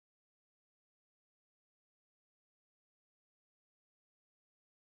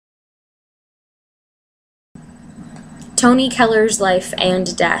Toni Keller's life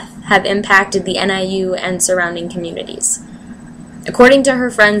and death have impacted the NIU and surrounding communities. According to her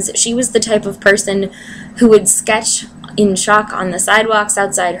friends, she was the type of person who would sketch in chalk on the sidewalks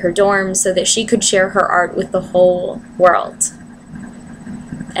outside her dorm so that she could share her art with the whole world.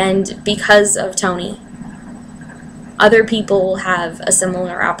 And because of Toni, other people will have a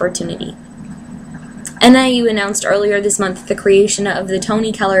similar opportunity. NIU announced earlier this month the creation of the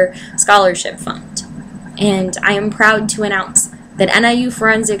Toni Keller Scholarship Fund, and I am proud to announce that NIU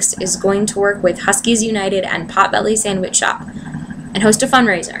Forensics is going to work with Huskies United and Potbelly Sandwich Shop and host a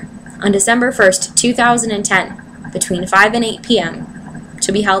fundraiser on December 1st, 2010, between 5 and 8 p.m.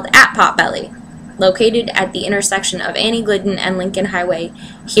 to be held at Potbelly, located at the intersection of Annie Glidden and Lincoln Highway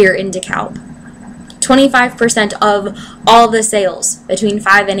here in Dekalb. 25% of all the sales between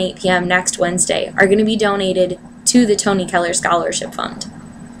 5 and 8 p.m. next Wednesday are going to be donated to the Toni Keller Scholarship Fund.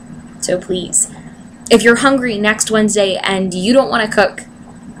 So please, if you're hungry next Wednesday and you don't want to cook,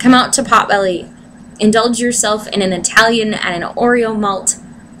 come out to Potbelly, indulge yourself in an Italian and an Oreo malt,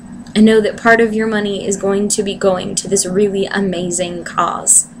 and know that part of your money is going to be going to this really amazing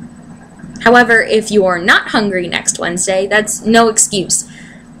cause. However, if you are not hungry next Wednesday, that's no excuse,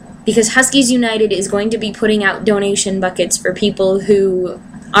 because Huskies United is going to be putting out donation buckets for people who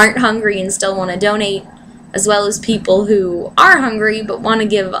aren't hungry and still want to donate, as well as people who are hungry but want to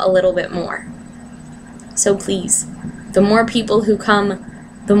give a little bit more. So please, the more people who come,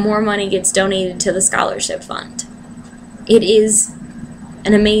 the more money gets donated to the scholarship fund. It is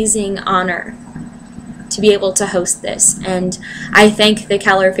an amazing honor to be able to host this, and I thank the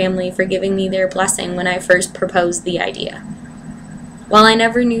Keller family for giving me their blessing when I first proposed the idea. While I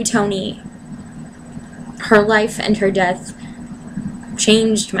never knew Toni, her life and her death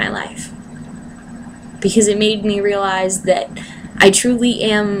changed my life, because it made me realize that I truly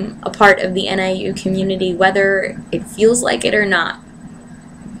am a part of the NIU community, whether it feels like it or not.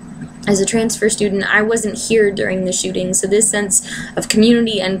 As a transfer student, I wasn't here during the shooting, so this sense of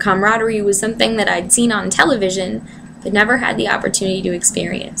community and camaraderie was something that I'd seen on television, but never had the opportunity to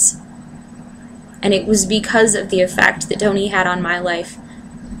experience. And it was because of the effect that Toni had on my life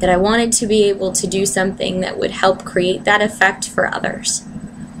that I wanted to be able to do something that would help create that effect for others.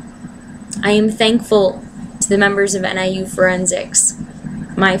 I am thankful to the members of NIU Forensics,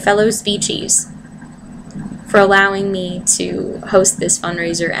 my fellow speechies, for allowing me to host this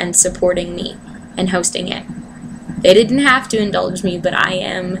fundraiser and supporting me and hosting it. They didn't have to indulge me, but I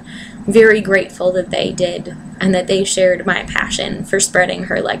am very grateful that they did and that they shared my passion for spreading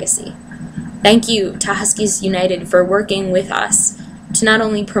her legacy. Thank you to Huskies United for working with us to not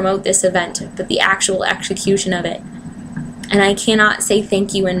only promote this event, but the actual execution of it. And I cannot say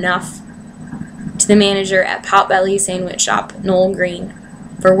thank you enough to the manager at Potbelly Sandwich Shop, Noel Green,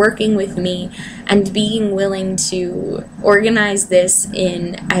 for working with me and being willing to organize this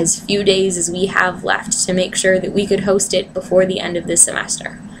in as few days as we have left to make sure that we could host it before the end of this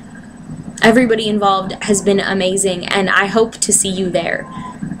semester. Everybody involved has been amazing, and I hope to see you there.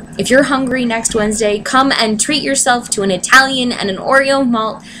 If you're hungry next Wednesday, come and treat yourself to an Italian and an Oreo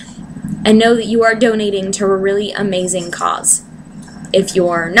malt, and know that you are donating to a really amazing cause. If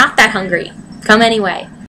you're not that hungry, come anyway.